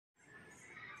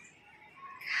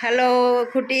Hello,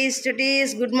 cuties,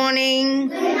 tuties. Good morning.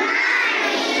 Good morning.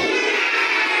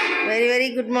 Very, very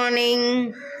good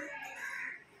morning.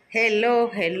 Hello,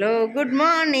 hello, good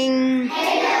morning.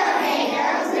 Hello,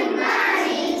 hello, good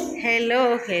morning.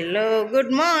 Hello, hello,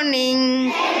 good morning.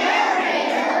 Hello,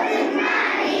 hello, good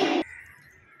morning.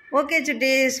 Okay,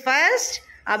 tuties. First,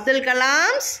 Abdul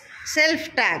Kalam's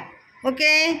self-tag.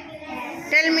 Okay?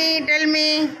 Yes. Tell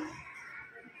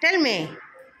me.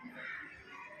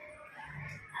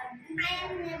 I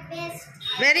am the best.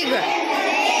 Very good.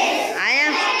 I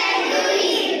am.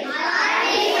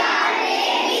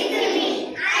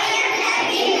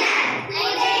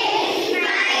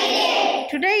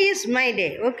 Today is my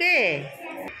day. Okay.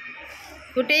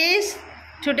 Cuties,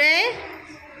 today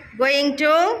going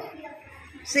to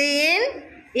see in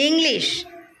English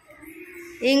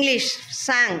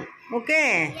song.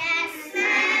 Okay. Yes,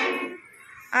 ma'am.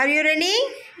 Are you ready?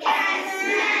 Yes,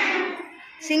 ma'am.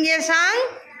 Sing a song.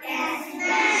 Yes,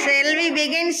 ma'am. Shall we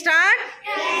begin? Start.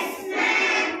 Yes,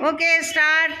 ma'am. Okay,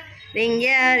 start. Ring a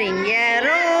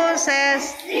roses.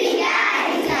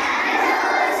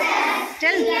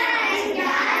 Tell.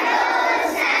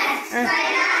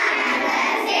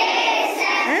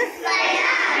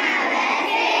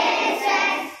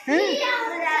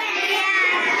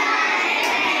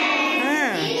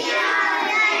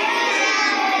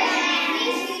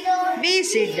 Be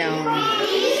sit down.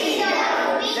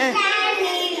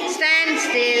 Stand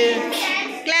still.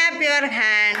 Clap your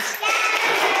hands.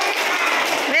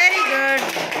 Very good.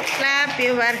 Clap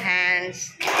your hands.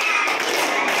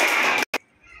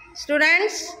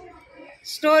 Students,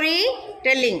 story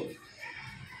telling.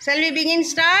 Shall we begin?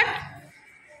 Start?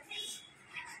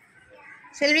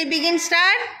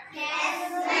 Yes,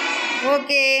 ma'am.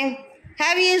 Okay.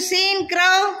 Have you seen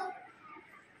crow?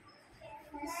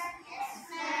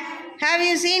 Have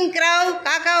you seen crow?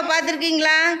 காக்காவை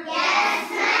பார்த்திருக்கீங்களா? Yes,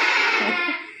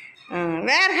 ma'am.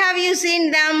 Where have you seen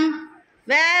them?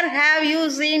 Where have you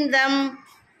seen them?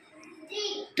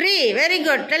 Tree. Very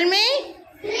good. Tell me.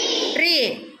 Tree.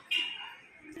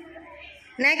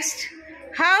 Next.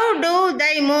 How do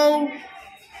they move?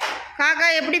 காக்கா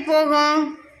எப்படி போகும்?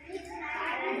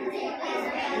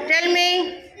 Tell me.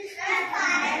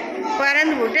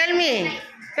 பறந்து. Tell me.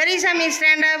 Perisami,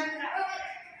 stand up.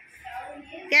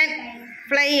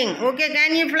 Flying. Okay,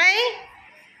 can you fly?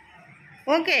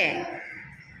 Okay.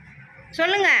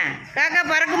 சொல்லுங்க. காக்கா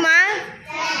பறக்குமா?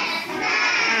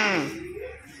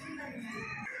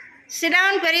 Sit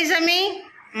down, Perisami.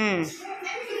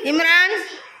 Imran,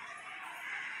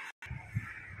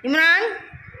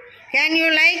 can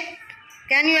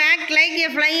you act like a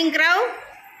flying crow?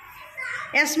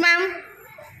 Yes, ma'am.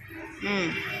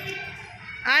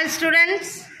 All students,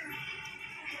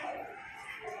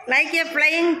 like a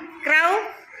flying crow?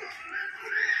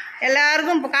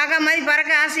 எல்லாருக்கும் காக்கா மாதிரி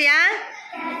பறக்க ஆசையா?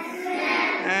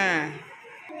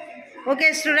 Okay,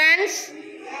 students.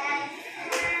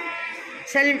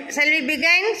 Shall we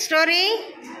begin story?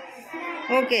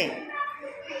 Okay.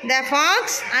 The fox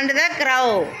and the crow.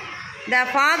 The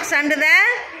fox and the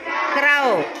crow.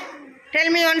 Tell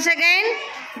me once again.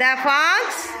 The fox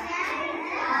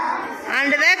and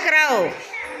the crow.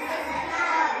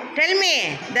 Tell me.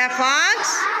 The fox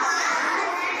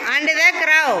and the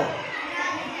crow.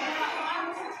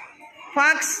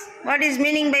 Fox. What is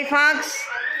meaning by fox?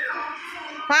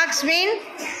 Fox mean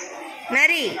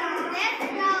nari.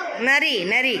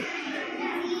 Nari.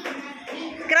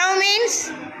 Crow means?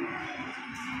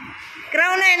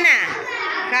 Crow na enna?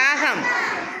 Kaagam.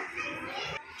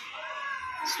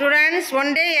 Students,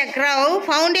 one day a crow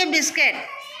found a biscuit.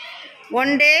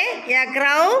 One day a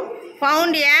crow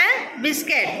found a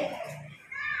biscuit.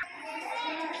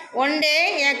 One day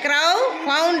a crow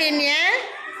found a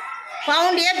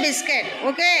biscuit.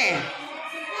 Okay.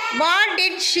 What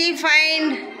did she find?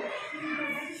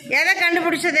 எதை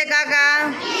கண்டுபிடிச்சது காக்கா?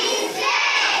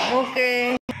 Okay.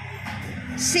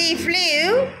 She flew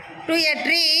to a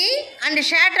tree and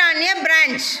sat on a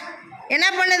branch. என்ன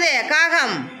பண்ணுது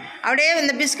காகம்? அப்படியே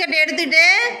இந்த biscuit எடுத்துட்டு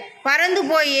பறந்து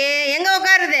போய் எங்க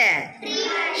உட்காருது?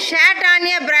 Sat on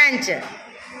a branch.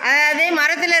 அதாவது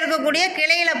மரத்தில் இருக்கக்கூடிய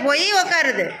கிளையில போய்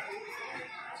உட்காருது.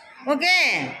 Okay.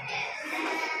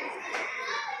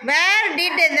 Where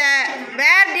did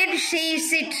she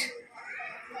sit?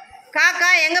 காக்கா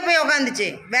எங்க போய் உட்காந்துச்சு?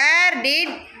 Where did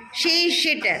she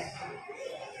sit?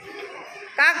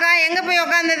 காக்கா எங்க போய்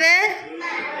உட்கார்ந்தது?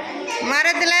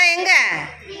 மரத்துல எங்க?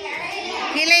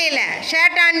 கிளையில.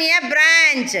 Sat on a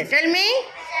branch. Tell me.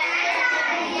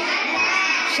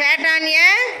 Sat on a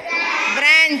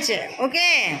branch.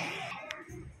 Okay.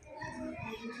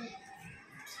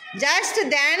 Just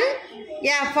then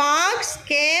a fox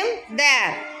came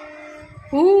there.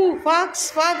 Fox,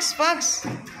 fox, fox.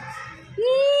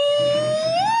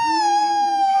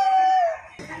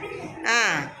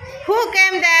 Who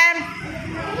came there?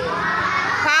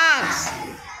 Fox.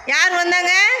 யார்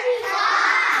வந்தாங்க?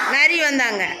 நரி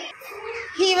வந்தாங்க.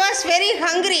 He was very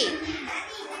hungry.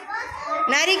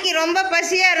 நரிக்கு ரொம்ப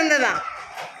பசியா இருந்ததாம்.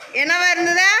 என்னவா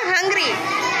இருந்ததா? Hungry.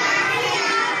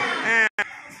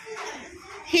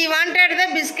 He wanted the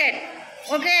biscuit.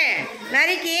 Okay,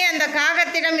 நரிக்கு அந்த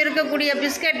காகத்திடம் இருக்கக்கூடிய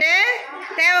biscuit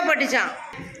தேவைப்பட்டுச்சான்.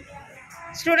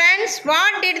 Students,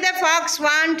 what did the Fox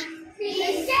want?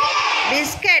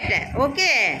 Biscuit.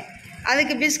 Okay,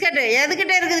 அதுக்கு பிஸ்கட்டு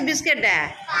எதுக்கிட்ட இருக்குது? பிஸ்கட்டு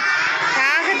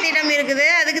காகத்திடம் இருக்குது,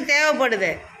 அதுக்கு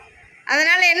தேவைப்படுது.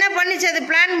 அதனால் என்ன பண்ணுச்சு? அது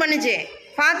பிளான் பண்ணுச்சு.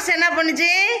 ஃபாக்ஸ் என்ன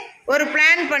பண்ணுச்சு? ஒரு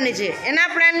பிளான் பண்ணுச்சு. என்ன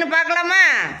பிளான்னு பார்க்கலாமா?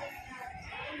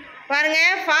 பாருங்க,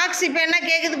 ஃபாக்ஸ் இப்போ என்ன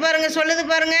கேட்குது பாருங்க, சொல்லுது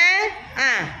பாருங்க.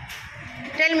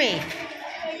 Tell me.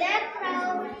 Hello,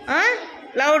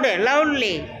 crow.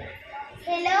 Loudly.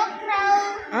 Hello, crow.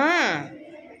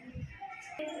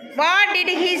 What did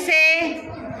he say?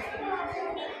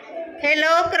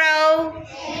 Hello, crow.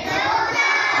 Hello,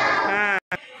 crow.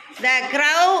 The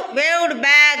crow waved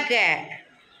back.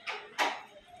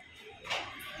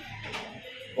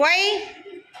 Why?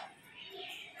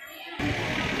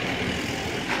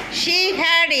 She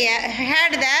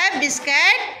had the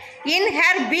biscuit in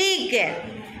her beak.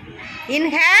 In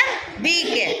her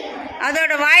beak.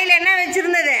 அதோட வாயில் என்ன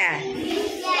வச்சிருந்தது?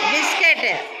 பிஸ்கட்.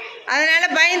 அதனால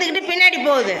பயந்துக்கிட்டு பின்னாடி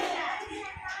போகுது.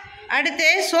 அடுத்து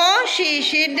so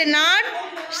she did not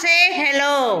say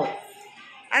hello.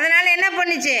 அதனால என்ன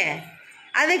பண்ணுச்சு?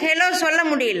 அது ஹெலோ சொல்ல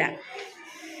முடியல.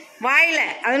 வாயில்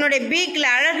அதனுடைய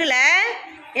பீக்கில் அழகுல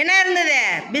என்ன இருந்தது?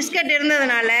 பிஸ்கட்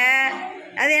இருந்ததுனால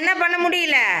அது என்ன பண்ண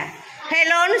முடியல?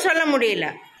 ஹெலோன்னு சொல்ல முடியல.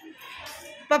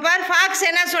 இப்போ பார், ஃபாக்ஸ்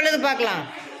என்ன சொல்லுது பார்க்கலாம்.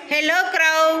 Hello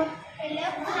க்ரௌ,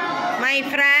 my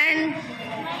friend.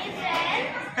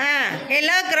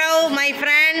 Hello க்ரௌ, my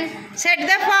friend, set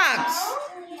the Fox.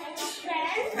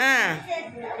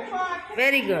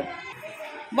 Very good.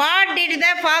 What did the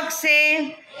Fox say?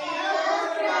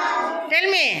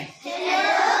 Tell me.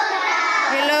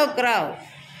 Hello க்ரௌ.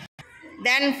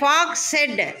 Then fox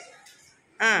said,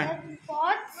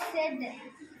 Fox said,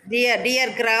 dear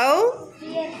crow.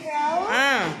 Dear crow.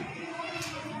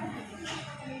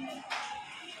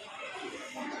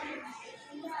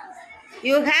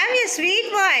 You have a sweet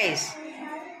voice.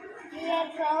 Dear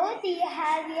crow, you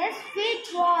have a sweet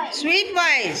voice. Sweet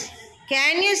voice.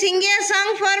 Can you sing a song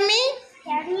for me?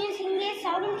 Can you sing a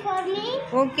song for me?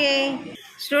 Okay.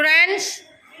 Students,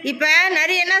 இப்போ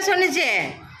நரி என்ன சொன்னுச்சு?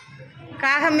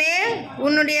 காகமே,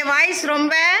 உன்னுடைய voice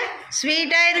ரொம்ப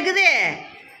ஸ்வீட்டாக இருக்குது,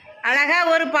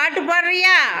 அழகாக ஒரு பாட்டு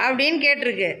பாடுறியா அப்படின்னு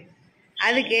கேட்டிருக்கு.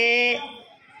 அதுக்கு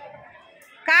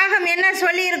காகம் என்ன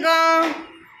சொல்லியிருக்கோம்?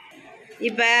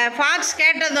 இப்போ ஃபாக்ஸ்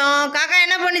கேட்டதும் காக்கா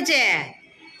என்ன பண்ணுச்சு?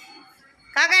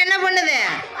 காக்கா என்ன பண்ணுது?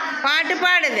 பாட்டு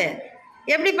பாடுது.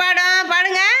 எப்படி பாடும்?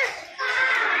 பாடுங்க.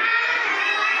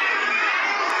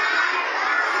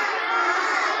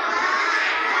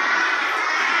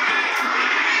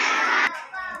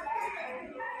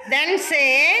 Then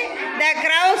say the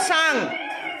crow song.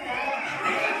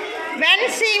 When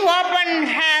she opened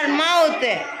her mouth,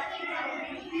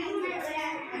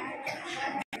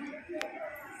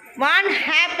 what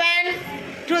happened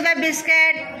to the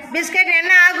biscuit? Biscuit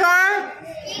என்ன ஆகும்?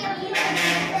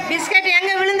 பிஸ்கட்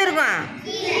எங்கே விழுந்திருக்கும்?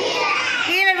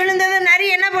 கீழே விழுந்தது. நரி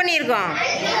என்ன பண்ணியிருக்கோம்?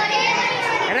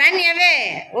 Run away.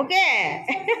 Okay.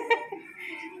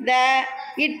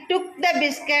 It took the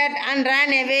biscuit and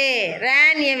ran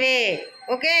away.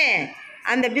 Okay.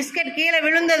 அந்த பிஸ்கட் கீழே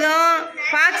விழுந்ததும்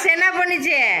ஃபாக்ஸ் என்ன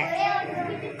பண்ணிச்சு?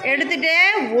 எடுத்துட்டு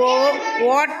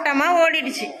ஓட்டமாக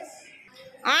ஓடிடுச்சு.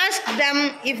 Ask them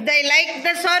if they like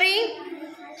the story.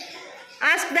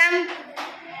 Ask them.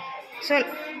 So,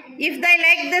 if they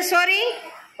like the story,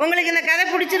 உங்களுக்கு இந்த கதை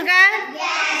பிடிச்சிருக்கா?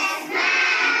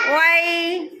 Why?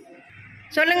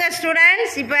 சொல்லுங்க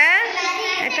ஸ்டூடெண்ட்ஸ். இப்போ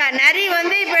நரி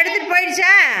வந்து இப்போ எடுத்துகிட்டு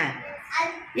போயிடுச்சா?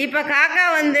 இப்போ காக்கா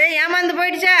வந்து ஏமாந்து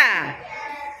போயிடுச்சா?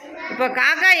 இப்போ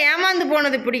காக்கா ஏமாந்து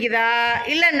போனது பிடிக்குதா,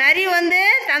 இல்லை நரி வந்து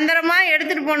தந்திரமாக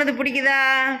எடுத்துகிட்டு போனது பிடிக்குதா?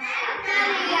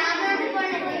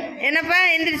 என்னப்பா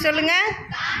எந்திரிச்சு சொல்லுங்க.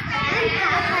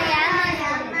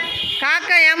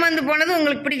 காக்கா ஏமாந்து போனது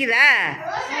உங்களுக்கு பிடிக்குதா?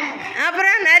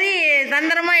 அப்புறம் நரி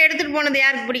தந்திரமாக எடுத்துகிட்டு போனது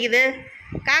யாருக்கு பிடிக்குது?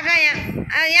 காக்கா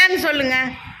ஏன்னு சொல்லுங்க.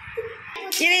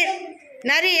 இது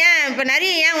நரி ஏன், இப்போ நரி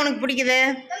ஏன் உனக்கு பிடிக்குது?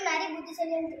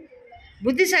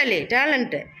 புத்திசாலி,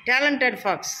 talented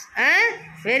Fox.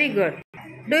 Very good.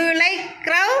 To you like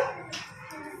க்ரவ்?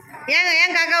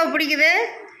 ஏன் காக்காவை பிடிக்குது?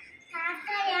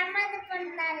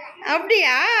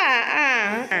 அப்படியா?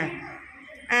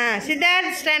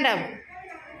 Siddharth stand up.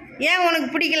 ஏன் உனக்கு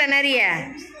பிடிக்கல நிறைய?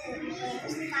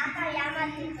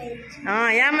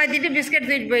 ஏமாற்றிட்டு பிஸ்கட்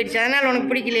தூக்கிட்டு போயிடுச்சு, அதனால் உனக்கு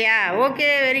பிடிக்கலையா? Okay,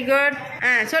 very good.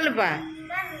 சொல்லுப்பா.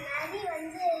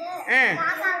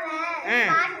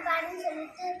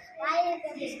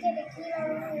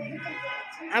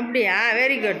 அப்படியா?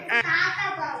 Very good.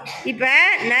 இப்போ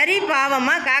நரி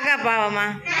பாவமா காக்கா பாவமா?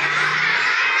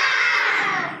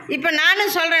 இப்போ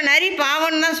நானும் சொல்கிறேன் நரி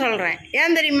பாவம்னு தான் சொல்கிறேன்.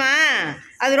 ஏன் தெரியுமா?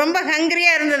 அது ரொம்ப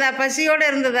ஹங்கிரியாக இருந்ததா, பசியோடு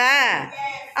இருந்ததா?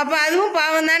 அப்போ அதுவும்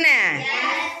பாவம் தானே?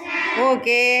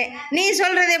 ஓகே, நீ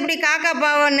சொல்கிறது எப்படி காக்கா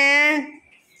பாவம்னு?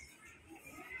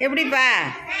 எப்படிப்பா?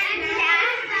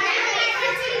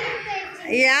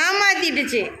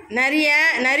 ஏமாத்திட்டுச்சு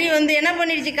நரி வந்து என்ன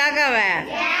பண்ணிடுச்சு காக்காவை?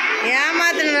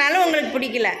 ஏமாத்தினால உங்களுக்கு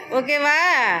பிடிக்கல. ஓகேவா?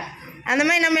 அந்த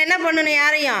மாதிரி நம்ம என்ன பண்ணணும்?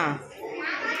 யாரையும்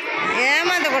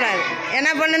ஏமாற்றக்கூடாது. என்ன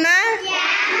பண்ணுனா?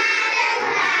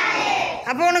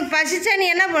 அப்போ உனக்கு பசிச்சா நீ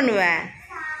என்ன பண்ணுவ?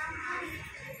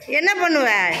 என்ன பண்ணுவ?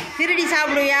 திருடி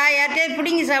சாப்பிடுவியா? யார்கிட்டயாவது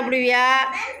பிடுங்கி சாப்பிடுவியா?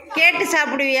 கேட்டு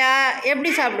சாப்பிடுவியா?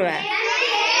 எப்படி சாப்பிடுவ?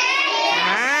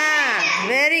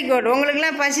 Very good.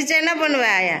 உங்களுக்குலாம் பசிச்சா என்ன பண்ணுவ?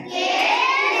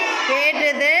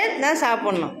 கேட்டது தான்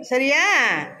சாப்பிட்ணும். சரியா?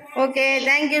 Okay,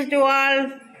 thank you to all.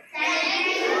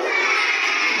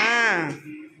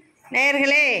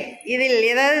 நேயர்களே, இதில்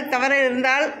ஏதாவது தவறு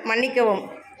இருந்தால் மன்னிக்கவும்.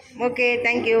 Okay,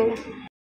 thank you.